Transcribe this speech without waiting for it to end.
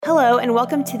Hello, and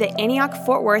welcome to the Antioch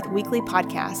Fort Worth Weekly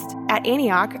Podcast. At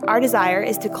Antioch, our desire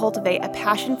is to cultivate a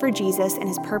passion for Jesus and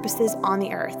his purposes on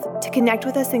the earth. To connect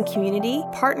with us in community,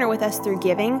 partner with us through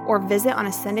giving, or visit on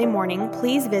a Sunday morning,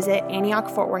 please visit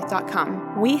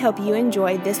AntiochFortWorth.com. We hope you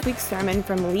enjoy this week's sermon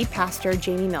from lead pastor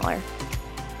Jamie Miller.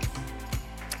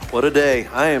 What a day.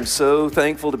 I am so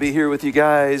thankful to be here with you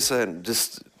guys and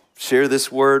just share this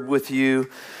word with you.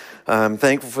 I'm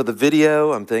thankful for the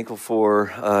video. I'm thankful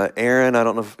for Aaron. I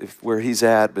don't know if where he's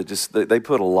at, but just they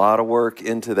put a lot of work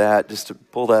into that just to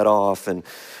pull that off, and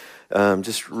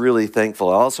just really thankful.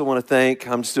 I also want to thank,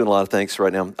 I'm just doing a lot of thanks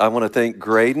right now. I want to thank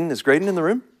Graydon. Is Graydon in the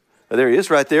room? Oh, there he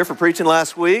is right there for preaching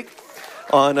last week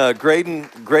on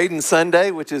Graydon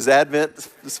Sunday, which is Advent,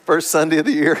 this first Sunday of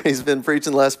the year. He's been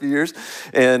preaching the last few years.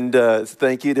 And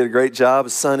thank you. Did a great job.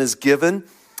 His son is given.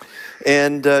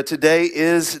 And today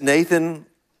is Nathan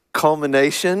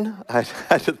Culmination. I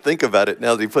had to think about it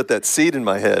now that he put that seed in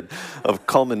my head of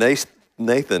culmination.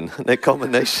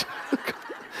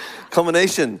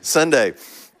 Culmination Sunday.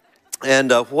 And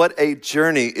what a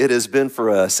journey it has been for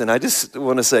us. And I just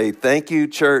want to say thank you,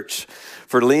 church,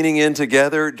 for leaning in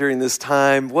together during this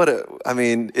time.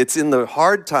 It's in the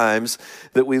hard times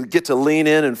that we get to lean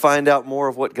in and find out more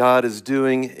of what God is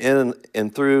doing in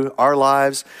and through our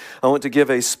lives. I want to give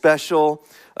a special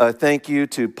thank you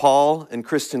to Paul and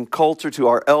Kristen Coulter, to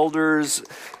our elders,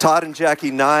 Todd and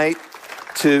Jackie Knight,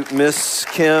 to Miss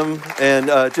Kim, and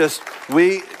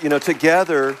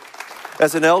together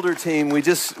as an elder team, we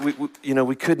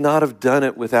could not have done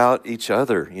it without each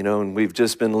other, and we've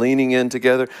just been leaning in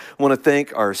together. I want to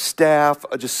thank our staff,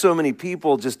 just so many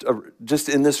people just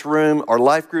in this room, our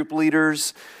life group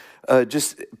leaders,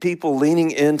 just people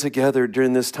leaning in together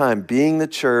during this time, being the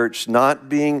church, not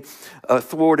being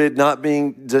thwarted, not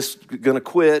being just going to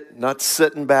quit, not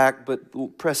sitting back,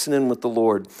 but pressing in with the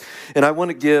Lord. And I want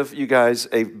to give you guys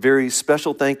a very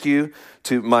special thank you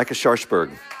to Micah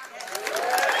Scharsberg.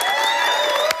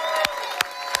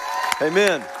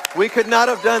 Amen. We could not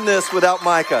have done this without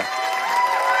Micah.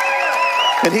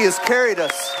 And he has carried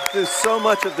us through so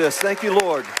much of this. Thank you,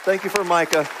 Lord. Thank you for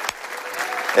Micah.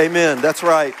 Amen. That's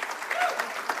right.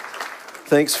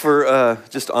 Thanks for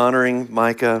just honoring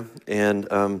Micah, and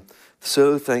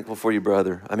so thankful for you,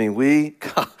 brother. I mean, I'm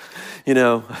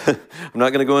not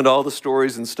going to go into all the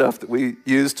stories and stuff that we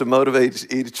use to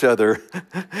motivate each other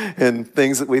and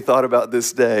things that we thought about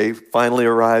this day finally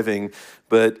arriving,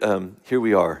 but here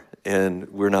we are, and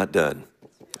we're not done.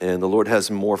 And the Lord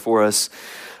has more for us.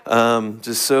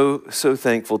 Just so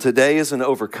thankful. Today is an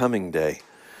overcoming day.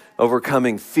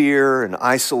 Overcoming fear and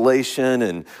isolation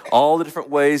and all the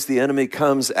different ways the enemy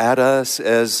comes at us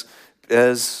as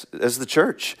the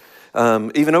church.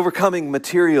 Even overcoming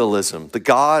materialism, the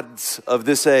gods of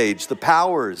this age, the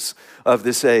powers of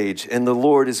this age. And the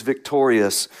Lord is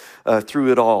victorious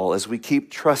through it all as we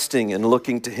keep trusting and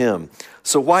looking to him.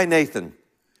 So why Nathan?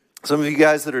 Some of you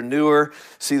guys that are newer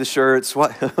see the shirts.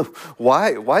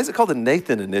 Why is it called the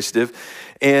Nathan Initiative?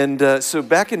 And so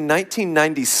back in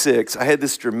 1996, I had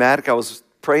this I was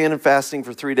praying and fasting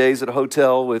for 3 days at a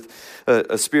hotel with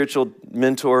a spiritual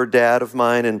mentor, dad of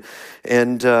mine.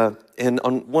 And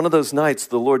on one of those nights,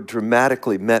 the Lord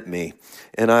dramatically met me.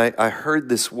 And I heard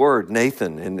this word,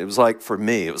 Nathan, and it was like, for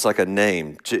me, it was like a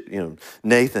name,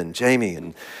 Nathan, Jamie,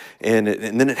 and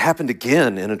then it happened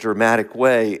again in a dramatic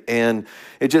way, and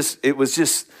it was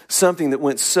just something that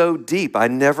went so deep.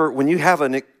 When you have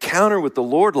an encounter with the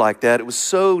Lord like that, it was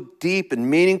so deep and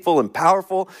meaningful and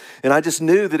powerful, and I just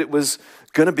knew that it was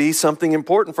going to be something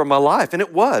important for my life, and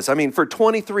it was. I mean, for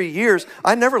 23 years,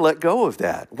 I never let go of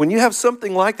that. When you have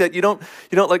something like that, you don't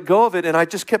let go of it, and I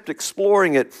just kept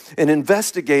exploring it and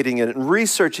investigating it and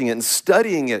researching it and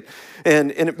studying it,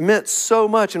 and it meant so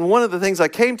much. And one of the things I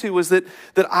came to was that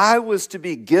I was to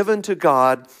be given to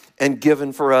God and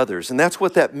given for others, and that's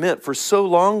what that meant for so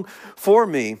long for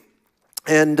me.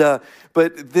 And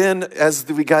but then as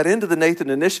we got into the Nathan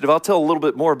Initiative, I'll tell a little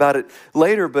bit more about it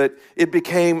later, but it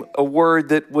became a word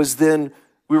that was then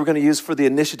we were going to use for the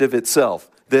initiative itself,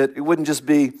 that it wouldn't just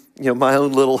be my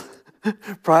own little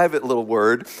private little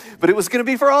word, but it was going to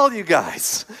be for all you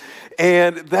guys.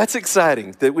 And that's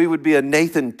exciting, that we would be a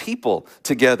Nathan people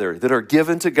together that are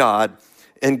given to God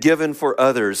and given for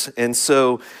others. And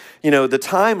so, the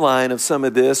timeline of some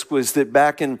of this was that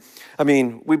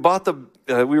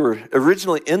we were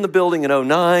originally in the building in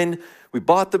 2009. We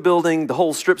bought the building, the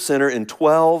whole strip center, in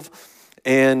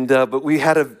 2012. But we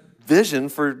had a vision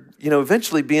for,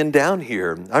 eventually being down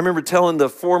here. I remember telling the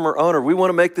former owner, we want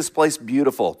to make this place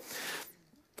beautiful.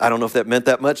 I don't know if that meant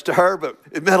that much to her, but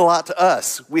it meant a lot to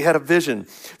us. We had a vision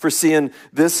for seeing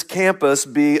this campus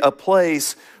be a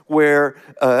place where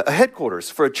a headquarters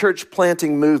for a church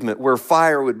planting movement where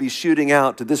fire would be shooting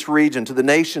out to this region, to the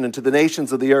nation, and to the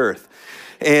nations of the earth.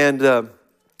 And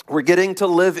we're getting to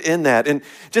live in that. And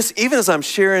just even as I'm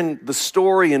sharing the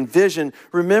story and vision,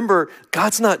 remember,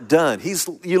 God's not done.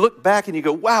 You look back and you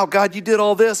go, wow, God, you did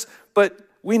all this, but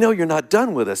we know you're not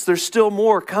done with us. There's still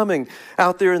more coming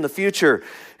out there in the future.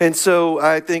 And so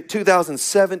I think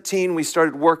 2017, we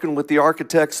started working with the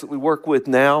architects that we work with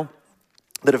now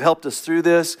that have helped us through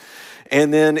this.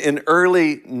 And then in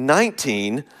early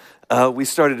 19, we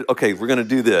started, okay, we're going to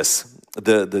do this.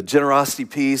 The generosity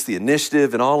piece, the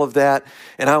initiative, and all of that.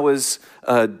 And I was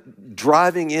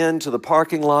driving into the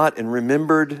parking lot and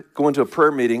remembered going to a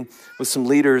prayer meeting with some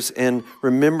leaders and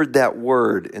remembered that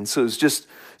word. And so it was just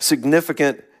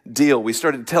significant deal. We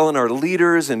started telling our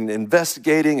leaders and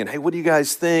investigating and, hey, what do you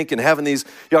guys think? And having these,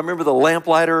 y'all remember the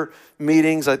lamplighter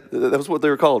meetings? That was what they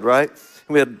were called, right? And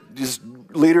we had just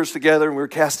leaders together and we were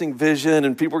casting vision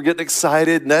and people were getting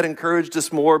excited, and that encouraged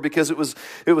us more because it was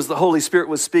the Holy Spirit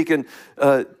was speaking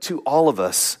to all of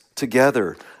us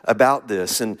together about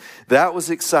this. And that was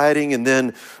exciting. And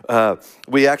then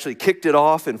we actually kicked it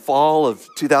off in fall of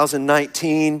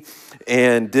 2019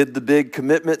 and did the big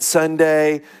commitment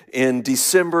Sunday in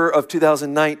December of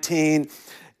 2019.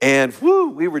 And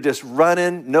we were just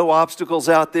running, no obstacles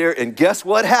out there. And guess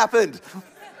what happened?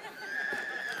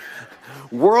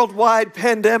 Worldwide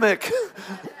pandemic.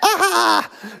 I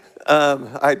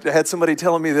had somebody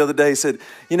telling me the other day, said,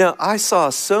 I saw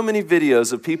so many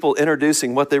videos of people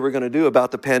introducing what they were going to do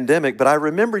about the pandemic, but I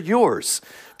remember yours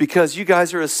because you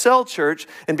guys are a cell church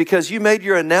and because you made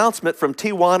your announcement from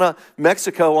Tijuana,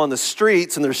 Mexico on the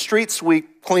streets, and there's street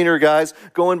sweep cleaner guys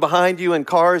going behind you in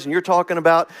cars, and you're talking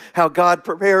about how God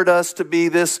prepared us to be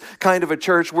this kind of a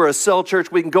church. We're a cell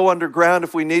church. We can go underground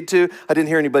if we need to. I didn't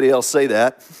hear anybody else say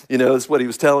that. That's what he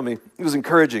was telling me. It was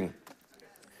encouraging.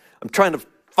 I'm trying to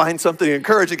find something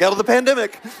encouraging out of the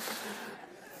pandemic.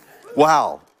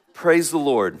 Wow. Praise the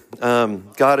Lord.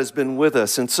 God has been with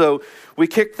us. And so we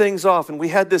kicked things off, and we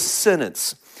had this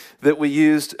sentence that we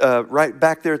used right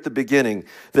back there at the beginning,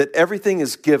 that everything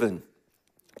is given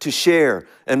to share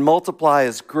and multiply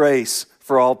as grace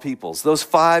for all peoples. Those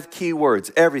 5 key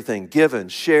words, everything, given,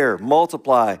 share,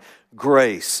 multiply,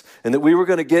 grace. And that we were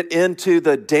going to get into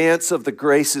the dance of the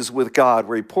graces with God,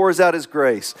 where he pours out his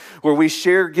grace, where we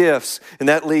share gifts, and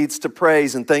that leads to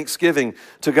praise and thanksgiving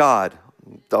to God.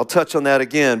 I'll touch on that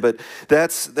again, but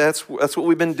that's what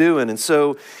we've been doing. And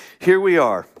so here we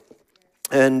are.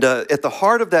 And at the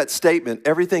heart of that statement,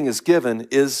 everything is given,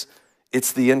 it's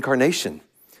the incarnation.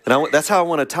 And that's how I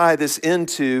want to tie this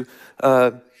into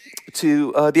the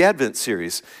Advent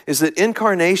series, is that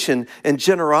incarnation and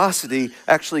generosity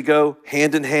actually go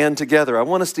hand in hand together. I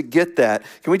want us to get that.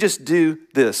 Can we just do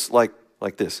this like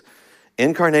this?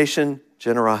 Incarnation,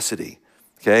 generosity.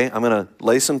 Okay, I'm going to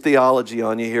lay some theology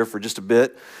on you here for just a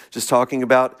bit, just talking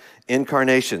about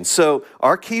incarnation. So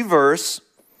our key verse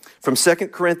from 2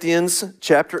 Corinthians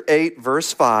chapter 8,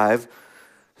 verse 5,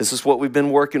 this is what we've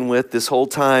been working with this whole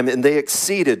time. And they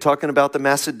exceeded, talking about the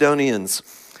Macedonians.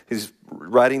 He's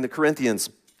writing the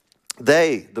Corinthians.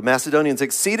 The Macedonians,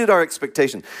 exceeded our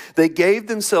expectation. They gave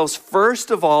themselves first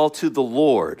of all to the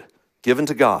Lord, given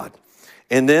to God,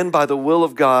 and then by the will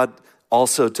of God,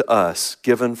 also to us,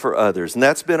 given for others. And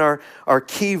that's been our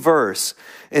key verse.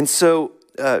 And so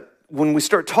when we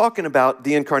start talking about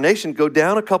the incarnation, go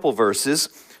down a couple verses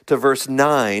to verse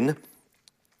 9.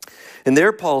 And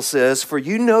there Paul says, "For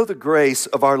you know the grace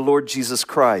of our Lord Jesus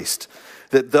Christ,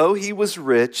 that though he was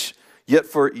rich, yet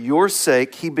for your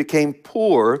sake he became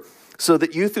poor, so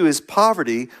that you through his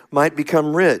poverty might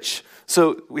become rich."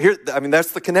 So here,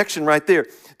 that's the connection right there.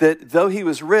 That though he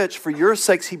was rich, for your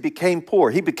sakes he became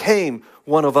poor. He became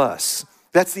one of us.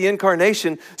 That's the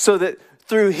incarnation, so that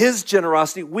through his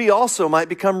generosity we also might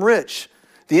become rich.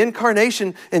 The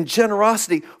incarnation and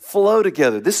generosity flow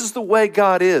together. This is the way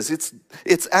God is.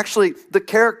 It's actually the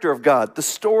character of God, the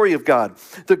story of God,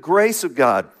 the grace of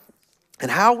God. And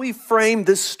how we frame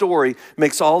this story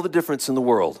makes all the difference in the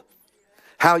world.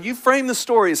 How you frame the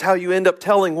story is how you end up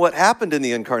telling what happened in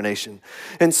the incarnation.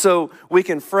 And so we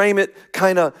can frame it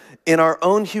kind of in our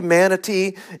own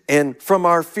humanity and from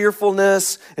our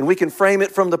fearfulness, and we can frame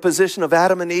it from the position of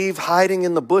Adam and Eve hiding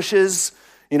in the bushes,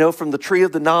 from the tree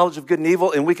of the knowledge of good and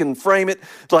evil, and we can frame it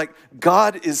like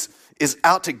God is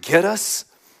out to get us,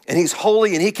 and he's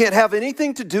holy, and he can't have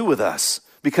anything to do with us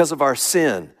because of our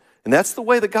sin. And that's the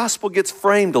way the gospel gets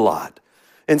framed a lot.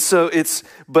 And so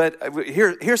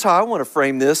here's how I want to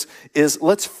frame this is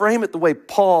let's frame it the way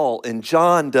Paul and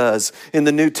John does in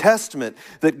the New Testament,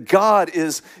 that God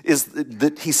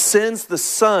that he sends the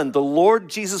Son, the Lord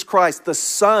Jesus Christ, the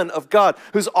Son of God,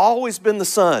 who's always been the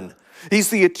Son.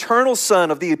 He's the eternal Son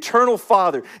of the eternal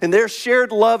Father, and their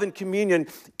shared love and communion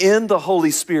in the Holy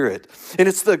Spirit. And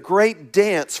it's the great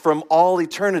dance from all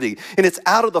eternity. And it's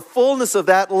out of the fullness of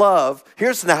that love,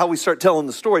 here's now how we start telling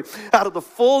the story, out of the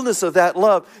fullness of that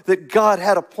love that God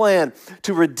had a plan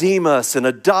to redeem us and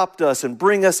adopt us and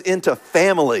bring us into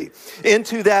family,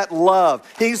 into that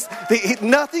love.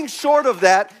 Nothing short of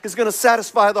that is going to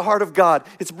satisfy the heart of God.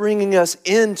 It's bringing us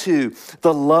into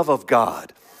the love of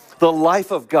God, the life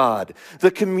of God,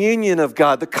 the communion of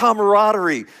God, the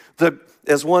camaraderie,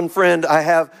 as one friend I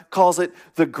have calls it,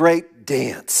 the great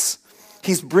dance.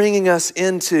 He's bringing us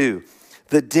into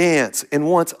the dance and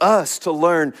wants us to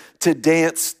learn to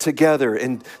dance together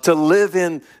and to live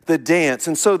in the dance.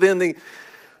 And so then the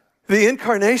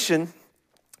incarnation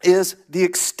is the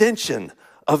extension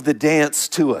of the dance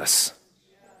to us.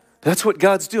 That's what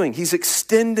God's doing. He's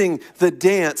extending the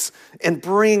dance and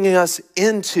bringing us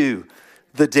into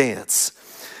the dance.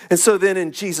 And so then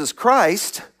in Jesus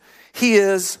Christ, he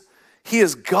is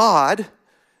God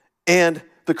and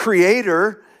the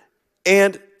creator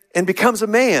and becomes a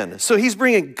man. So he's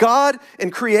bringing God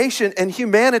and creation and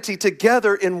humanity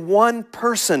together in one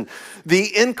person,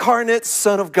 the incarnate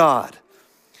Son of God.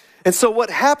 And so what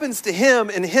happens to him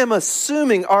and him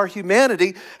assuming our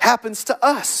humanity happens to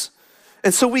us.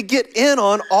 And so we get in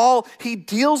on all, he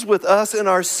deals with us in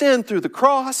our sin through the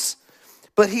cross.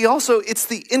 But it's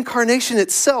the incarnation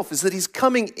itself, is that he's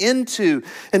coming into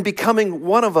and becoming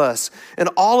one of us. And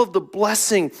all of the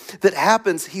blessing that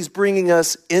happens, he's bringing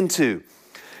us into.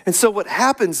 And so what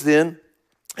happens then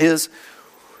is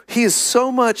he is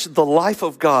so much the life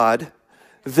of God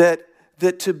that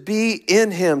to be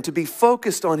in him, to be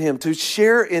focused on him, to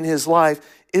share in his life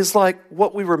is like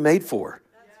what we were made for.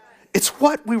 It's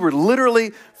what we were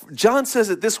literally, John says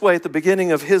it this way at the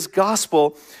beginning of his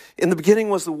gospel. In the beginning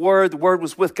was the Word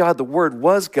was with God, the Word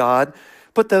was God.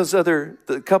 Put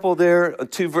the couple there,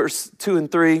 2 and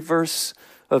 3 verse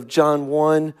of John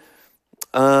 1.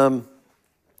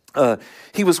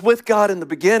 He was with God in the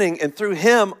beginning, and through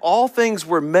him all things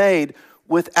were made.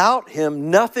 Without him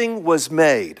nothing was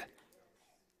made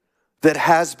that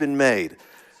has been made.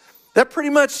 That pretty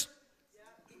much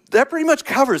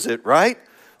covers it, right?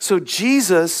 So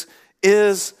Jesus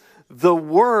is the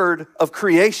Word of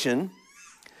creation.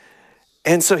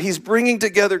 And so he's bringing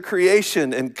together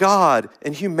creation and God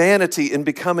and humanity and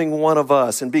becoming one of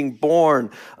us and being born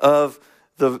of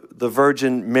the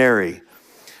Virgin Mary.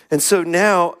 And so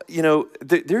now,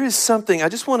 there is something I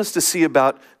just want us to see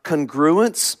about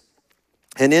congruence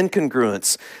and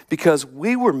incongruence, because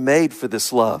we were made for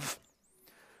this love.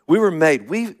 We were made.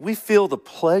 We feel the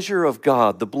pleasure of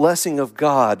God, the blessing of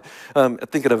God.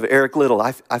 Thinking of Eric Little,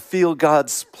 I feel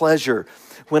God's pleasure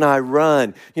when I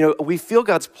run. We feel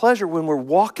God's pleasure when we're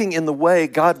walking in the way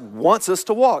God wants us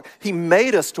to walk. He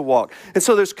made us to walk. And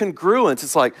so there's congruence.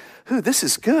 It's like, this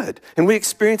is good. And we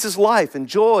experience his life and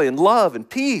joy and love and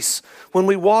peace when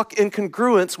we walk in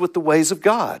congruence with the ways of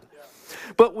God.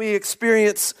 But we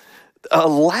experience a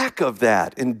lack of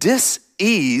that and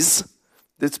dis-ease.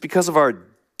 It's because of our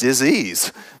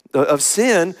disease of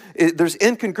sin. There's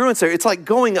incongruence there. It's like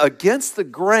going against the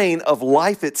grain of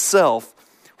life itself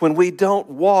when we don't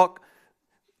walk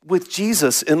with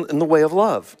Jesus in the way of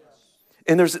love.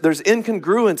 And there's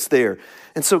incongruence there.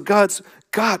 And so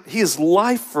God, he is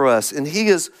life for us, and he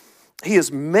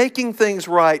is making things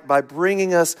right by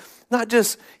bringing us, not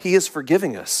just he is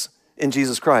forgiving us in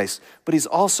Jesus Christ, but he's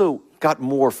also got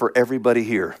more for everybody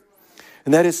here.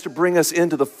 And that is to bring us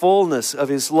into the fullness of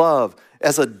his love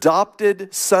as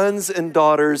adopted sons and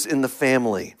daughters in the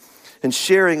family, and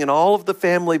sharing in all of the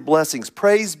family blessings.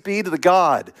 Praise be to the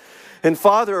God and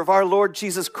Father of our Lord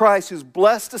Jesus Christ, who's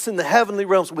blessed us in the heavenly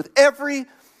realms with every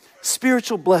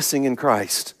spiritual blessing in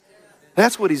Christ.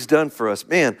 That's what he's done for us.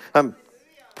 Man, I'm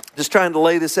just trying to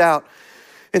lay this out.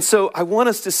 And so I want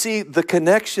us to see the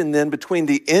connection then between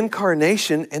the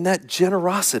incarnation and that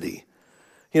generosity.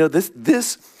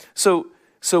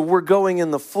 So we're going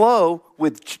in the flow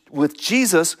with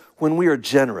Jesus when we are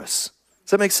generous.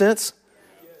 Does that make sense?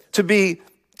 To be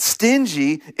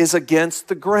stingy is against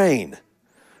the grain.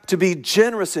 To be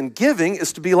generous in giving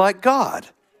is to be like God.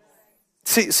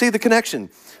 See the connection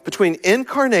between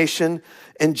incarnation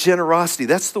and generosity.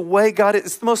 That's the way God is.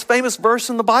 It's the most famous verse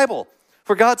in the Bible.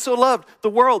 For God so loved the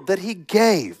world that he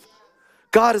gave.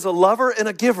 God is a lover and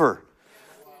a giver.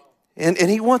 And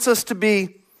he wants us to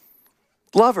be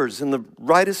Lovers in the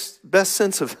best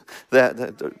sense of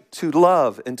that, to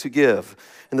love and to give,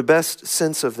 in the best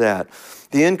sense of that.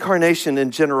 The incarnation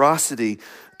and generosity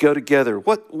go together.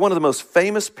 One of the most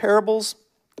famous parables,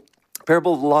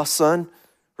 parable of the lost son,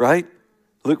 right?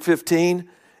 Luke 15.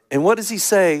 And what does he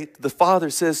say? The father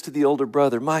says to the older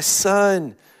brother, my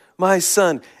son,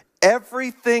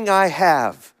 everything I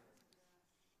have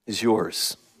is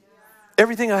yours.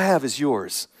 Everything I have is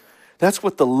yours. That's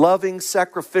what the loving,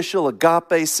 sacrificial,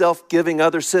 agape, self-giving,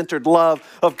 other-centered love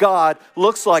of God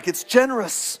looks like. It's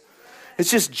generous. It's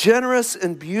just generous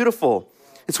and beautiful.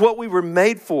 It's what we were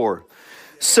made for.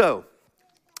 So,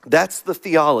 that's the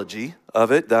theology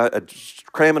of it.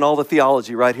 Cramming all the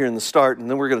theology right here in the start, and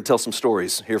then we're going to tell some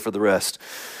stories here for the rest.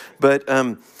 But,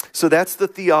 so that's the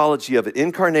theology of it.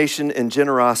 Incarnation and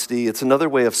generosity. It's another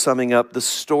way of summing up the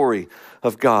story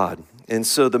of God. And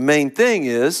so the main thing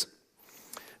is,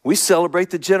 we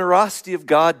celebrate the generosity of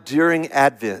God during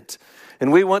Advent.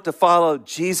 And we want to follow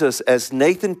Jesus as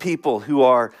Nathan people who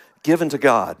are given to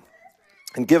God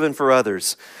and given for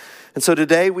others. And so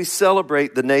today we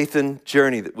celebrate the Nathan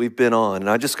journey that we've been on. And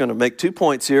I'm just going to make 2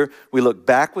 points here. We look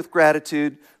back with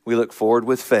gratitude. We look forward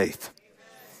with faith.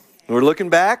 And we're looking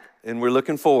back and we're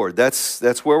looking forward. That's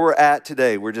where we're at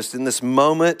today. We're just in this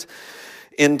moment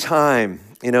in time.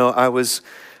 You know,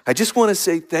 I just want to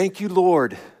say thank you,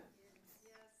 Lord.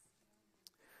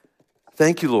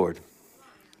 Thank you, Lord.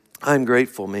 I'm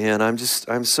grateful, man. I'm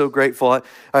so grateful.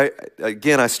 I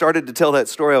started to tell that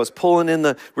story. I was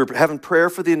we were having prayer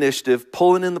for the initiative,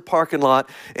 pulling in the parking lot,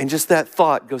 and just that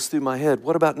thought goes through my head.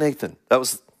 What about Nathan?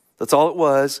 That's all it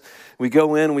was. We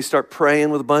go in and we start praying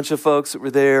with a bunch of folks that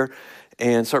were there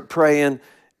and start praying,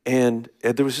 and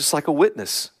there was just like a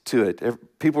witness to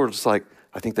it. People were just like,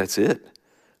 I think that's it.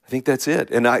 I think that's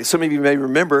it. And some of you may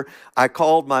remember, I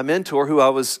called my mentor who I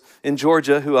was in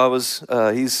Georgia,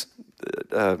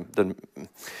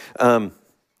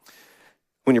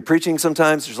 when you're preaching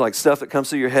sometimes, there's like stuff that comes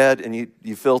through your head and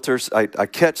you filter. I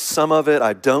catch some of it.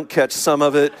 I don't catch some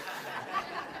of it.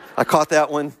 I caught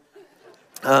that one.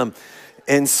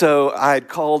 And so I had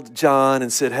called John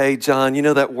and said, hey, John, you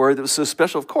know that word that was so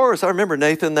special? Of course, I remember,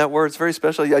 Nathan, that word's very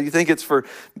special. Yeah, you think it's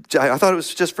I thought it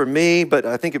was just for me, but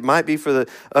I think it might be for the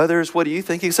others. What do you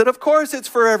think? He said, of course it's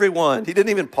for everyone. He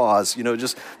didn't even pause,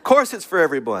 just, of course it's for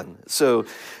everyone. So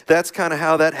that's kind of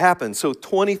how that happened. So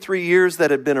 23 years,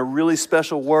 that had been a really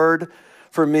special word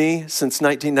for me since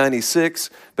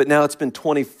 1996, but now it's been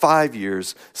 25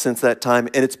 years since that time,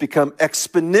 and it's become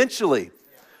exponentially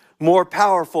more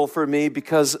powerful for me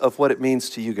because of what it means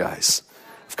to you guys.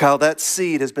 Of how that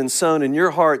seed has been sown in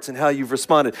your hearts and how you've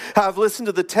responded. How I've listened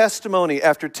to the testimony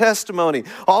after testimony,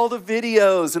 all the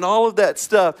videos and all of that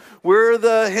stuff. We're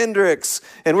the Hendricks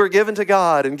and we're given to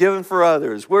God and given for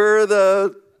others. We're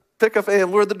the Pickup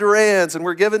family, we're the Durans and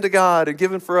we're given to God and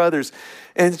given for others.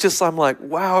 And it's just, I'm like,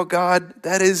 wow, God,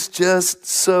 that is just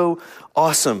so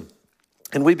awesome.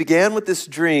 And we began with this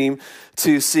dream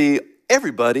to see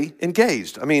everybody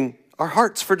engaged. I mean, our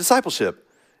hearts for discipleship.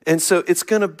 And so it's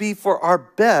going to be for our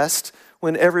best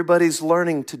when everybody's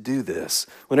learning to do this,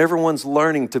 when everyone's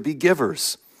learning to be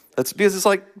givers. That's because it's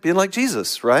like being like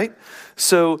Jesus, right?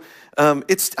 So I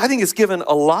think it's given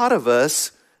a lot of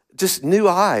us just new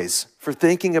eyes for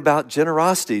thinking about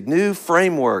generosity, new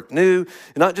framework, we're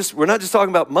not just talking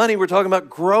about money, we're talking about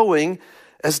growing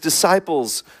as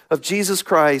disciples of Jesus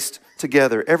Christ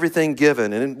together, everything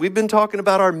given. And we've been talking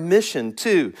about our mission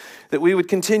too, that we would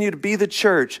continue to be the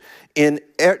church in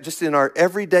our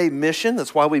everyday mission.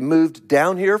 That's why we moved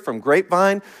down here from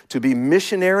Grapevine to be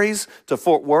missionaries to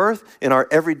Fort Worth in our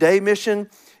everyday mission,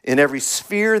 in every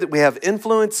sphere that we have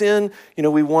influence in.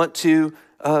 We want to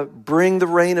bring the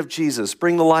reign of Jesus,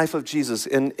 bring the life of Jesus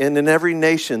in every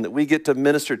nation that we get to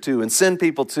minister to and send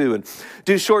people to and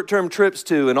do short-term trips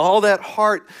to, and all that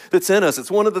heart that's in us.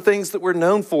 It's one of the things that we're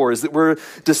known for, is that we're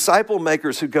disciple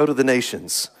makers who go to the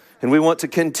nations. And we want to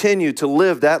continue to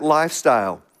live that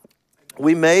lifestyle.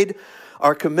 We made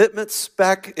our commitments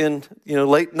back in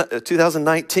late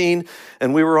 2019,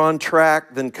 and we were on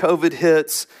track. Then COVID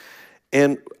hits.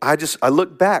 And I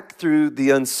look back through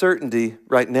the uncertainty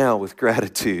right now with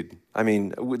gratitude. I mean,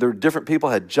 there were different people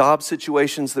had job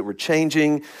situations that were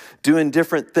changing, doing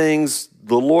different things.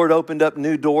 The Lord opened up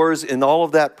new doors in all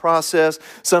of that process.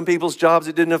 Some people's jobs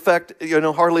it didn't affect,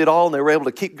 hardly at all, and they were able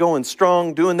to keep going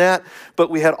strong doing that. But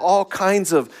we had all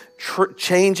kinds of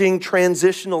changing,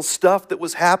 transitional stuff that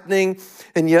was happening,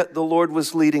 and yet the Lord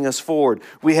was leading us forward.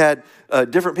 We had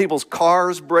different people's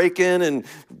cars breaking and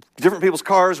different people's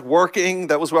cars working.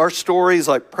 That was our stories.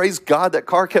 Like, praise God, that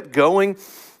car kept going.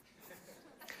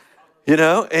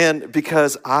 And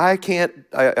because I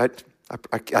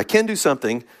I can do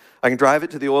something. I can drive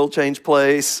it to the oil change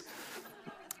place.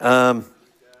 Now,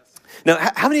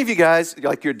 how many of you guys,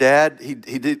 like your dad, he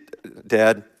did,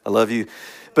 Dad, I love you,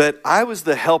 but I was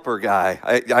the helper guy.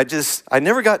 I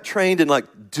never got trained in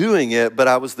like doing it, but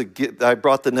I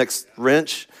brought the next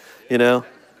wrench, hand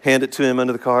it to him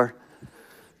under the car.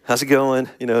 How's it going?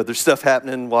 There's stuff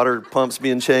happening, water pumps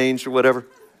being changed or whatever.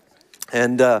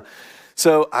 And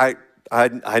so I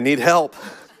need help.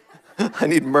 I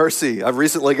need mercy. I've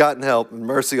recently gotten help and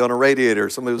mercy on a radiator.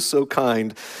 Somebody was so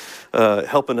kind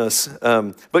helping us.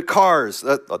 But cars,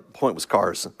 the point was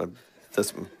cars.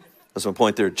 That's my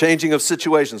point there. Changing of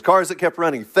situations. Cars that kept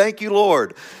running. Thank you,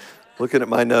 Lord. Looking at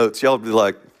my notes, y'all would be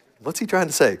like, what's he trying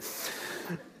to say?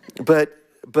 But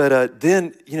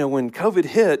then, when COVID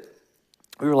hit,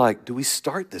 we were like, do we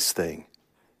start this thing?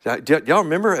 Y'all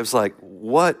remember? It was like,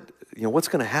 what's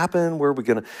going to happen? Where are we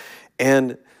going to?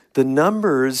 And the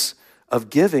numbers of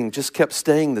giving just kept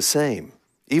staying the same.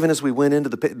 Even as we went into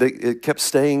it kept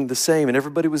staying the same. And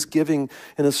everybody was giving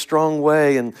in a strong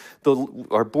way. And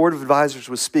our board of advisors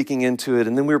was speaking into it.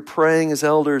 And then we were praying as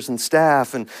elders and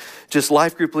staff and just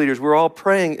life group leaders. We were all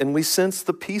praying. And we sensed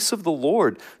the peace of the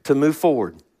Lord to move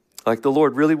forward. Like the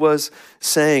Lord really was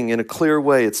saying in a clear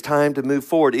way, it's time to move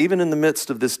forward. Even in the midst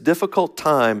of this difficult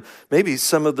time, maybe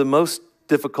some of the most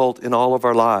difficult in all of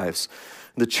our lives,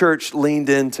 the church leaned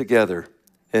in together.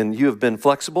 And you have been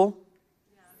flexible.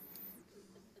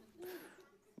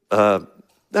 There's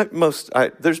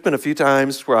been a few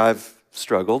times where I've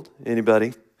struggled.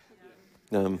 Anybody?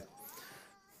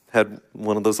 Had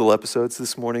one of those little episodes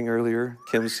this morning earlier.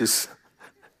 Kim's just,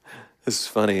 this is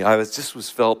funny. I was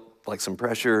felt like some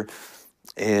pressure,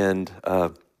 and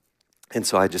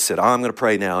so I just said, I'm going to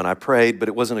pray now, and I prayed, but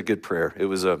it wasn't a good prayer. I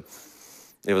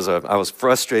was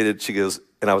frustrated. She goes,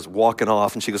 and I was walking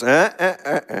off, and she goes,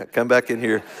 come back in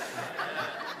here.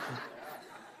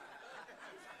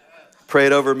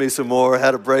 Prayed over me some more,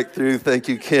 had a breakthrough. Thank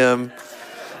you, Kim.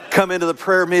 Come into the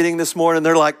prayer meeting this morning,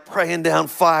 they're like praying down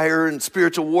fire and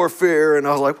spiritual warfare, and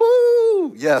I was like,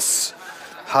 woo, yes,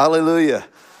 hallelujah.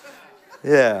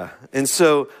 Yeah, and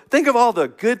so think of all the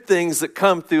good things that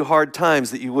come through hard times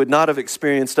that you would not have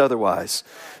experienced otherwise.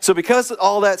 So because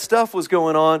all that stuff was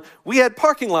going on, we had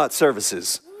parking lot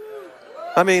services.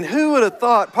 I mean, who would have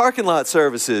thought parking lot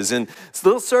services and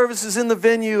little services in the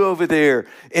venue over there?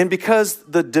 And because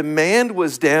the demand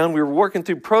was down, we were working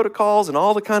through protocols and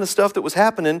all the kind of stuff that was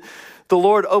happening, the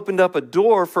Lord opened up a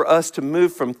door for us to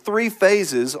move from 3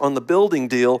 phases on the building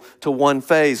deal to 1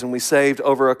 phase, and we saved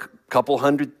over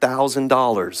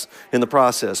 $200,000 in the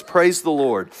process. Praise the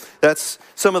Lord. That's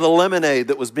some of the lemonade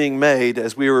that was being made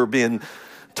as we were being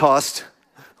tossed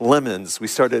lemons. We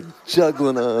started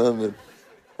juggling them and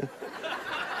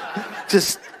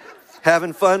just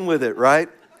having fun with it, right?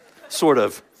 Sort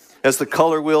of. As the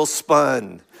color wheel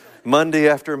spun, Monday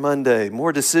after Monday,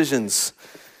 more decisions,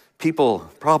 people,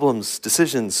 problems,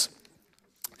 decisions.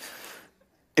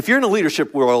 If you're in a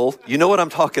leadership role, you know what I'm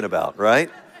talking about, right?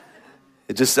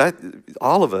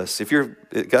 All of us, if you're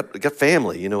got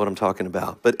family, you know what I'm talking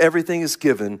about. But everything is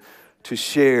given to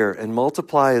share and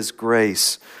multiply His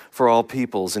grace for all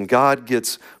peoples. And God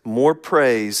gets more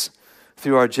praise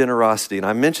through our generosity. And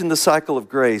I mentioned the cycle of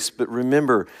grace, but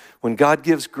remember, when God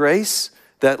gives grace,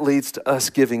 that leads to us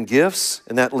giving gifts,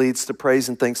 and that leads to praise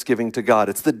and thanksgiving to God.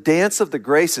 It's the dance of the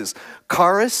graces.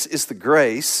 Charis is the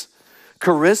grace,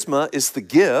 charisma is the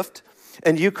gift,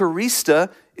 and Eucharista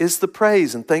is the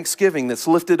praise and thanksgiving that's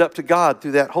lifted up to God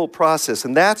through that whole process.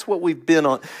 And that's what we've been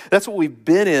on. That's what we've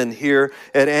been in here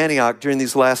at Antioch during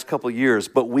these last couple of years,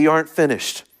 but we aren't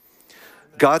finished.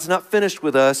 God's not finished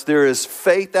with us. There is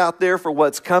faith out there for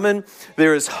what's coming.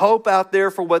 There is hope out there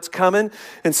for what's coming.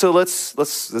 And so let's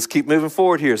keep moving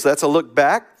forward here. So that's a look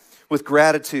back with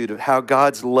gratitude of how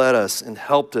God's led us and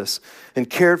helped us and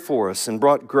cared for us and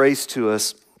brought grace to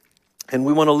us. And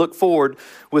we want to look forward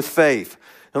with faith.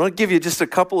 And I'll give you just a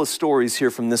couple of stories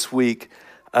here from this week.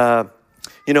 On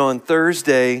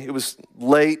Thursday, it was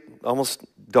late, almost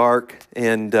dark,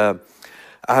 and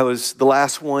I was the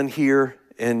last one here,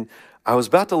 and I was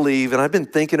about to leave, and I've been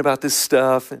thinking about this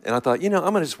stuff, and I thought, I'm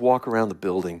going to just walk around the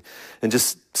building and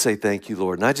just say thank you,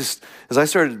 Lord. And as I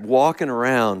started walking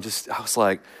around, I was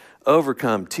like,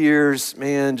 overcome, tears,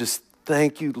 man, just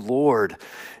thank you, Lord.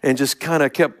 And just kind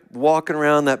of kept walking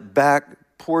around that back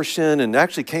portion, and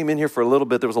actually came in here for a little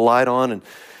bit. There was a light on, and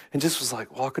just was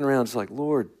like walking around, just like,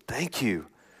 Lord, thank you.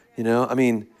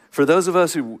 For those of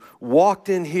us who walked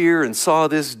in here and saw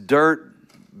this dirt,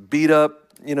 beat up,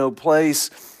 place,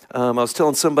 I was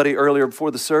telling somebody earlier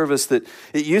before the service that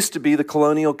it used to be the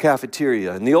Colonial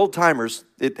Cafeteria. And the old timers,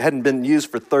 it hadn't been used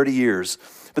for 30 years.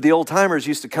 But the old timers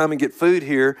used to come and get food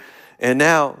here, and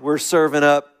now we're serving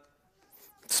up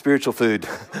spiritual food,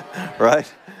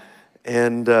 right?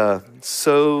 And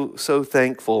so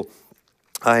thankful.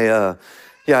 I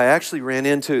actually ran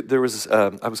into,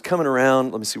 I was coming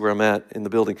around, let me see where I'm at in the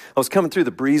building. I was coming through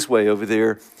the breezeway over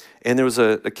there, and there was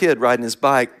a kid riding his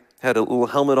bike, had a little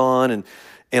helmet on, and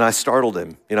I startled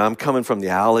him. You know, I'm coming from the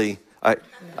alley.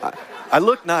 I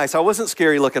looked nice. I wasn't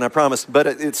scary looking, I promise, but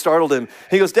it startled him.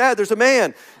 He goes, "Dad, there's a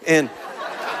man." And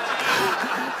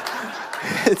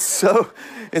so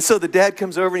the dad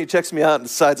comes over and he checks me out and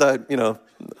decides I'm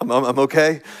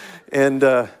okay. And,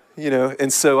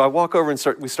 and so I walk over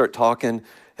and we start talking,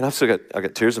 and I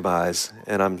got tears in my eyes,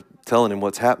 and I'm telling him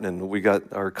what's happening. We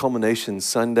got our culmination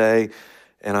Sunday,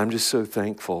 and I'm just so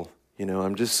thankful.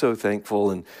 I'm just so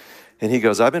thankful. And he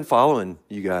goes, "I've been following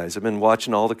you guys. I've been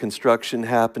watching all the construction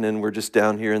happening. We're just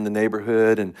down here in the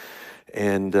neighborhood."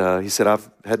 And he said, "I've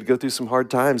had to go through some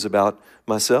hard times about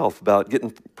myself, about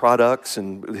getting products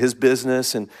and his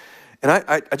business." And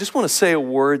I just want to say a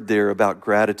word there about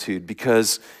gratitude,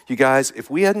 because you guys, if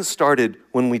we hadn't started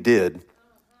when we did,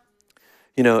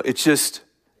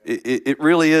 it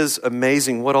really is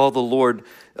amazing what all the Lord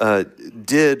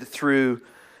did through.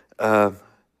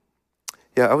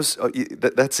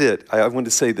 That's it. I wanted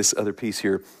to say this other piece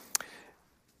here.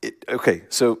 Okay,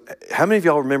 so how many of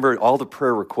y'all remember all the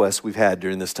prayer requests we've had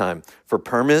during this time? For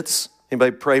permits?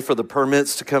 Anybody pray for the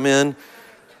permits to come in?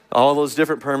 All those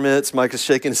different permits. Mike is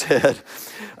shaking his head.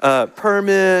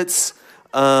 Permits,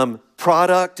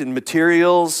 product and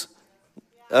materials.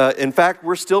 In fact,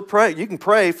 we're still praying. You can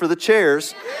pray for the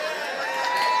chairs.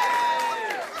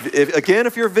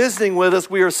 If you're visiting with us,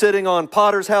 we are sitting on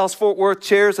Potter's House Fort Worth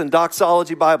chairs and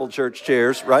Doxology Bible Church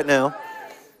chairs right now.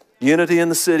 Unity in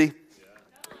the city.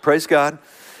 Praise God.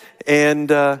 And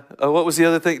what was the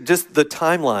other thing? Just the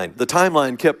timeline. The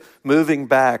timeline kept moving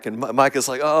back. And Micah's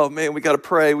like, "Oh, man, we got to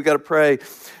pray. We got to pray."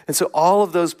 And so all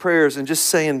of those prayers and just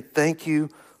saying, "Thank you,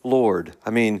 Lord."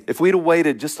 I mean, if we'd have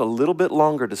waited just a little bit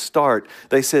longer to start,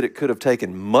 they said it could have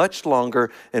taken much longer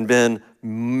and been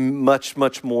much,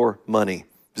 much more money,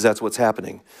 because that's what's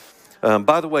happening.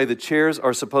 By the way, the chairs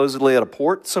are supposedly at a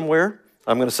port somewhere.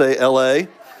 I'm going to say L.A.,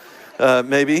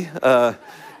 maybe.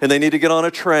 And they need to get on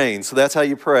a train. So that's how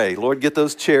you pray. Lord, get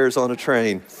those chairs on a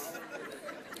train.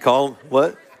 Call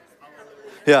what?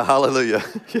 Yeah, hallelujah.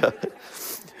 Yeah.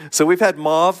 So we've had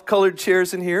mauve-colored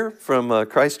chairs in here from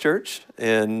Christ Church,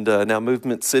 and now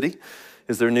Movement City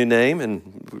is their new name.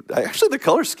 And actually, the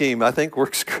color scheme, I think,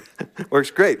 works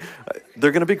great.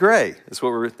 They're going to be gray.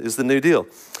 Is the new deal.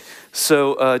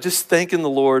 So just thanking the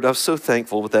Lord. I was so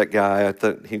thankful with that guy. I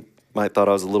thought he might have thought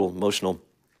I was a little emotional,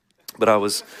 but I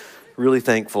was really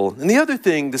thankful. And the other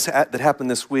thing that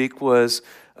happened this week was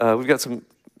we've got some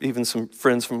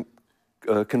friends from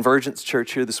Convergence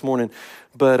Church here this morning.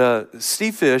 But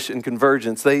Steve Fish and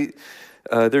Convergence,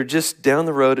 they're just down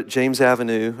the road at James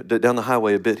Avenue, down the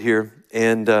highway a bit here.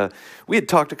 And we had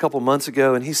talked a couple months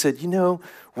ago, and he said,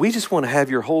 we just want to have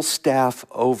your whole staff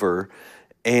over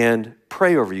and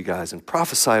pray over you guys and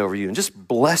prophesy over you and just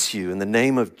bless you in the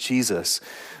name of Jesus.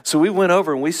 So we went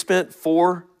over and we spent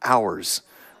 4 hours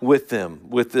with them.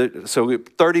 So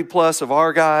 30 plus of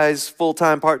our guys,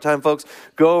 full-time, part-time folks,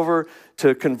 go over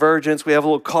to Convergence. We have a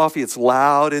little coffee. It's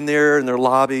loud in there in their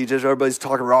lobby. Just everybody's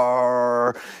talking,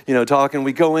 talking.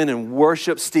 We go in and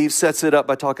worship. Steve sets it up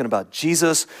by talking about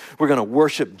Jesus. We're going to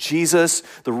worship Jesus,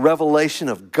 the revelation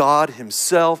of God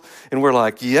himself. And we're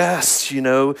like, yes, we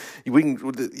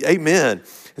can, amen.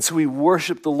 And so we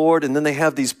worship the Lord, and then they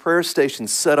have these prayer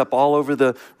stations set up all over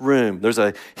the room. There's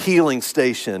a healing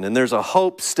station, and there's a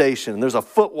hope station, and there's a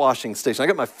foot washing station. I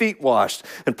got my feet washed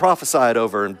and prophesied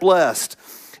over and blessed.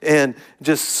 And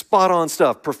just spot on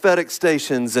stuff, prophetic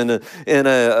stations and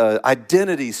a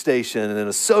identity station and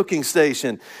a soaking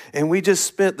station. And we just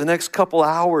spent the next couple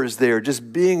hours there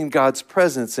just being in God's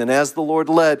presence. And as the Lord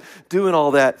led, doing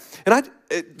all that.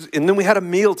 And then we had a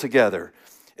meal together.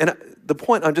 And the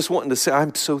point I'm just wanting to say,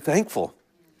 I'm so thankful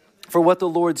for what the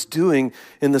Lord's doing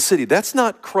in the city. That's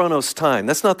not Chronos time.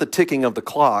 That's not the ticking of the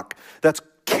clock. That's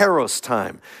Kairos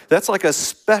time. That's like a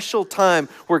special time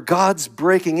where God's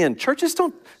breaking in. Churches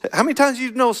don't, how many times do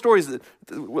you know stories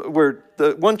where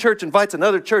the one church invites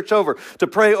another church over to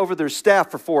pray over their staff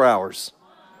for 4 hours?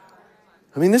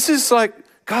 I mean, this is like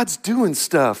God's doing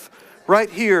stuff right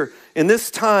here in this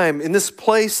time, in this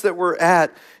place that we're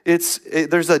at.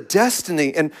 There's a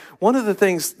destiny. And one of the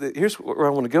things, here's where I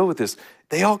want to go with this.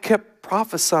 They all kept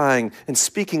prophesying and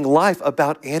speaking life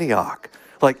about Antioch.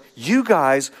 Like, you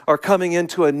guys are coming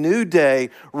into a new day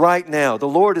right now. The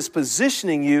Lord is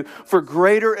positioning you for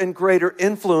greater and greater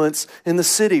influence in the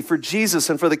city, for Jesus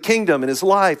and for the kingdom and his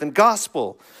life and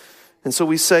gospel. And so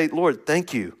we say, Lord,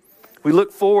 thank you. We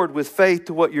look forward with faith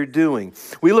to what you're doing.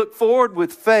 We look forward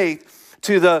with faith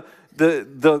to the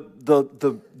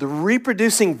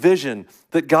reproducing vision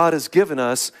that God has given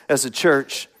us as a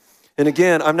church. And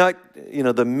again, I'm not,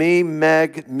 the me,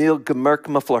 meg, mil, gemerk,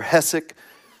 muffler, hessic.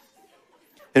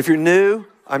 And if you're new,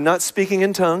 I'm not speaking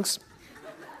in tongues.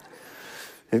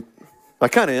 I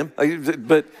kind of am,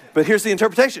 but here's the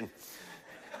interpretation.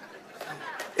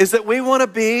 Is that we want to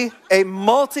be a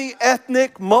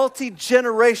multi-ethnic,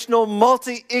 multi-generational,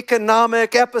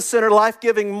 multi-economic, epicenter,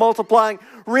 life-giving, multiplying,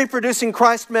 reproducing,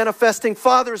 Christ manifesting,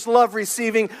 Father's love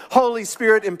receiving, Holy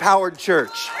Spirit empowered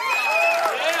church.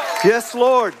 Yes,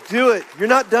 Lord, do it. You're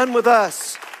not done with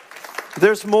us.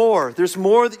 There's more. There's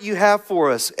more that you have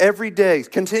for us every day,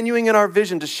 continuing in our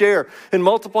vision to share and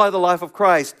multiply the life of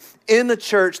Christ in the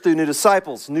church through new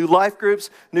disciples, new life groups,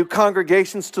 new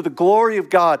congregations to the glory of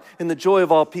God and the joy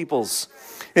of all peoples.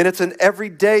 And it's an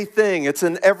everyday thing. It's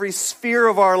in every sphere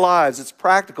of our lives. It's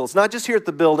practical. It's not just here at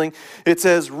the building. It's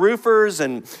as roofers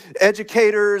and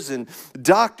educators and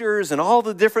doctors and all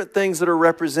the different things that are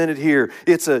represented here.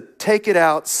 It's a take it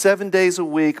out 7 days a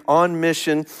week on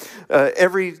mission,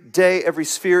 every day, every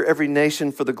sphere, every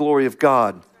nation for the glory of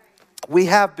God. We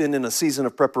have been in a season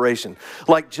of preparation.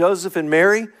 Like Joseph and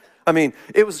Mary,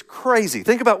 it was crazy.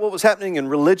 Think about what was happening in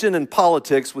religion and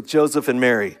politics with Joseph and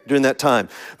Mary during that time.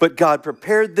 But God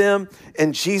prepared them,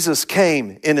 and Jesus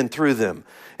came in and through them.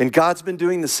 And God's been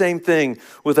doing the same thing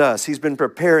with us. He's been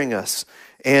preparing us.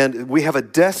 And we have a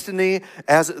destiny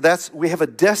as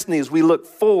we look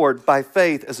forward by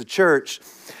faith as a church.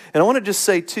 And I want to just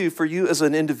say, too, for you as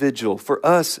an individual, for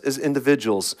us as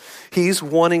individuals, he's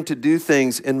wanting to do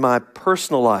things in my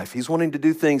personal life. He's wanting to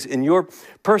do things in your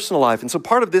personal life. And so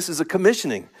part of this is a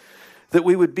commissioning, that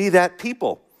we would be that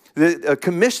people. A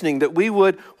commissioning that we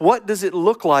would, what does it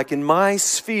look like in my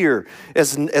sphere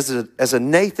as a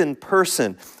Nathan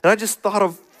person? And I just thought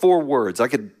of 4 words. I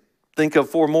could think of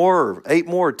 4 more or 8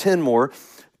 more or 10 more.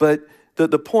 But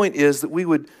the point is that we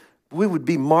would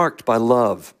be marked by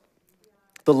love.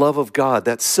 The love of God,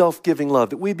 that self-giving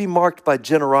love, that we be marked by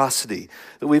generosity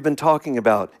that we've been talking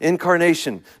about.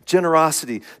 Incarnation,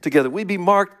 generosity together. We be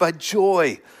marked by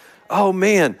joy. Oh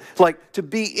man, like to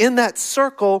be in that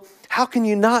circle, how can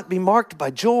you not be marked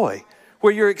by joy?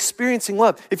 Where you're experiencing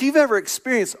love. If you've ever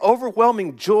experienced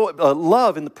overwhelming joy,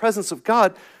 love in the presence of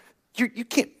God, you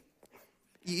can't,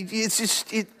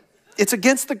 it's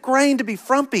against the grain to be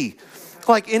frumpy,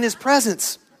 like in his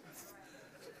presence.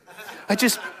 I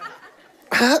just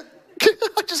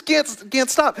can't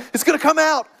stop. It's going to come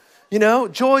out.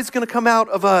 Joy's going to come out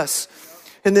of us.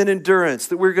 And then endurance,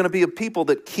 that we're going to be a people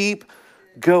that keep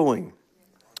going.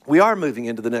 We are moving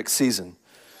into the next season.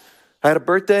 I had a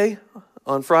birthday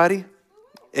on Friday,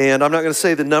 and I'm not going to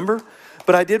say the number,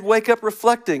 but I did wake up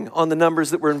reflecting on the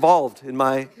numbers that were involved in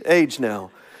my age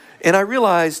now. And I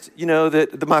realized,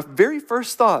 that my very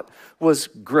first thought was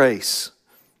grace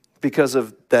because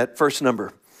of that first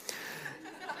number.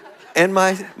 And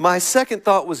my second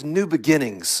thought was new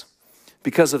beginnings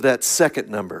because of that second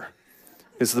number.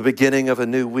 It's the beginning of a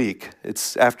new week.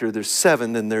 It's after there's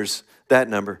 7, then there's that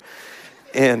number.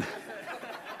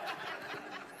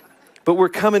 But we're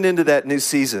coming into that new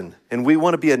season, and we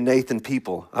want to be a Nathan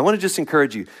people. I want to just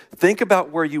encourage you, think about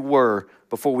where you were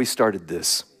before we started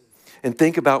this, and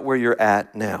think about where you're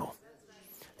at now.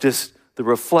 Just the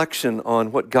reflection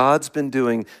on what God's been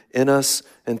doing in us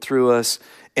and through us.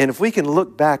 And if we can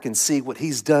look back and see what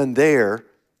he's done there,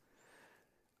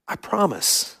 I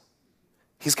promise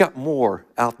he's got more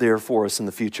out there for us in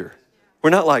the future. We're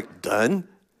not like done.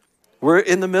 We're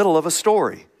in the middle of a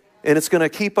story, and it's going to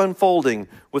keep unfolding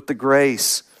with the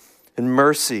grace and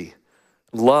mercy,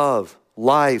 love,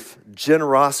 life,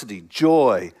 generosity,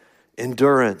 joy,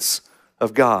 endurance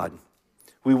of God.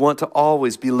 We want to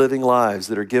always be living lives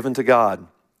that are given to God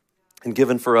and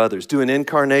given for others, doing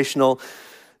incarnational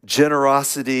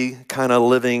generosity kind of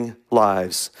living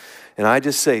lives. And I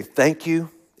just say thank you,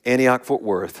 Antioch Fort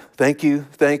Worth. Thank you,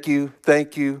 thank you,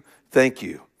 thank you, thank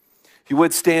you. If you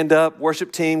would stand up,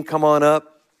 worship team, come on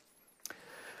up.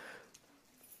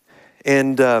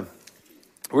 And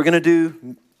we're going to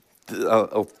do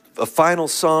a final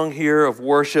song here of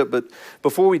worship. But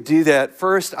before we do that,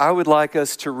 first I would like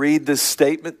us to read this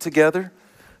statement together.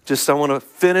 I want to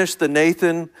finish the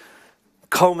Nathan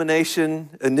culmination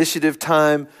initiative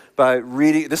time by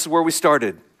reading. This is where we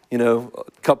started, a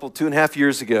couple, 2.5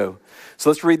 years ago. So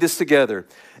let's read this together.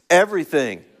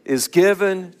 Everything is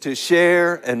given to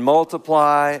share and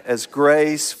multiply as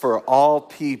grace for all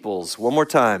peoples. One more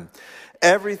time.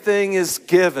 Everything is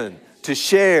given to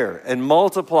share and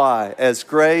multiply as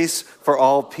grace for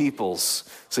all peoples.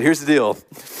 So here's the deal.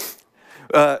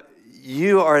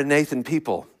 You are a Nathan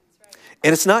people.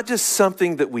 And it's not just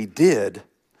something that we did,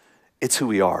 it's who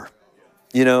we are.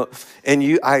 You know,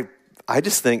 and I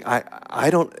just think I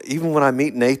don't, even when I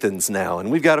meet Nathans now,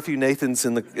 and we've got a few Nathans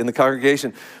in the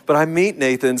congregation, but I meet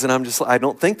Nathans and I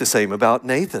don't think the same about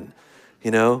Nathan.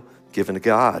 You know, given to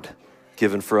God,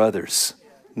 given for others.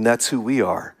 And that's who we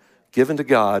are, given to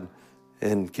God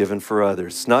and given for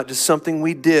others. It's not just something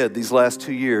we did these last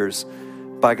 2 years.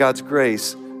 By God's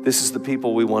grace, this is the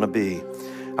people we want to be.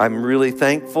 I'm really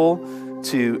thankful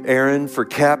to Aaron for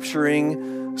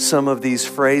capturing some of these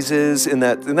phrases. Isn't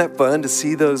that fun to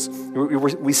see those?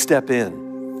 We step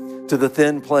in to the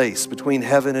thin place between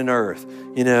heaven and earth,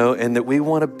 you know, and that we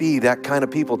want to be that kind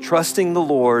of people, trusting the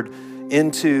Lord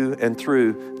into and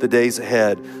through the days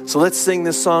ahead. So let's sing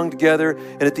this song together.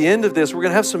 And at the end of this, we're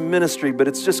going to have some ministry, but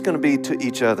it's just going to be to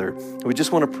each other. We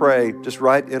just want to pray just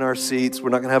right in our seats. We're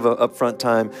not going to have an upfront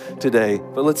time today,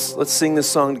 but let's sing this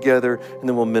song together, and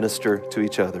then we'll minister to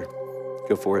each other.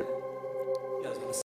 Go for it.